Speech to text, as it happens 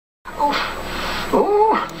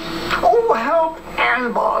Oh, help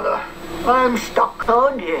and bother. I'm stuck.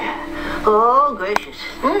 Oh dear. Oh gracious.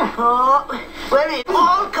 Oh, well, it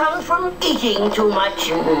all comes from eating too much.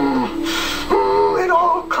 It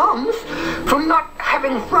all comes from not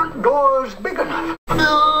having front doors big enough.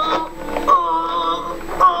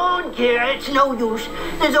 Oh dear, it's no use.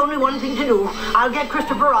 There's only one thing to do. I'll get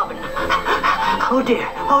Christopher Robin. Oh dear,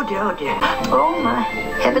 oh dear, oh dear. Oh my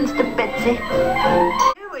heavens to Betsy.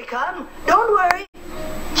 Here we come. Don't worry.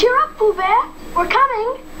 Cheer up, Pooh Bear. We're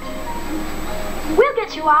coming. We'll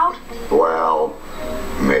get you out. Well,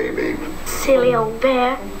 maybe. Silly old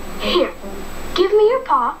bear. Here, give me your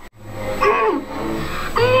paw.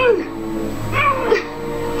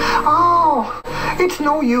 Oh, it's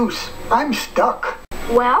no use. I'm stuck.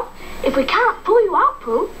 Well, if we can't pull you out,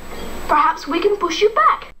 Pooh, perhaps we can push you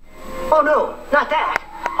back. Oh no, not that.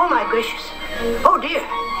 Oh my gracious. Oh dear.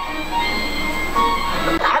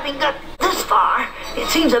 Having got this far, it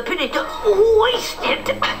seems a pity to waste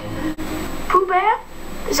it. Pooh Bear,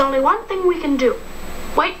 there's only one thing we can do.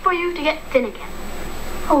 Wait for you to get thin again.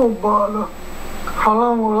 Oh, bother. How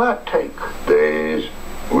long will that take?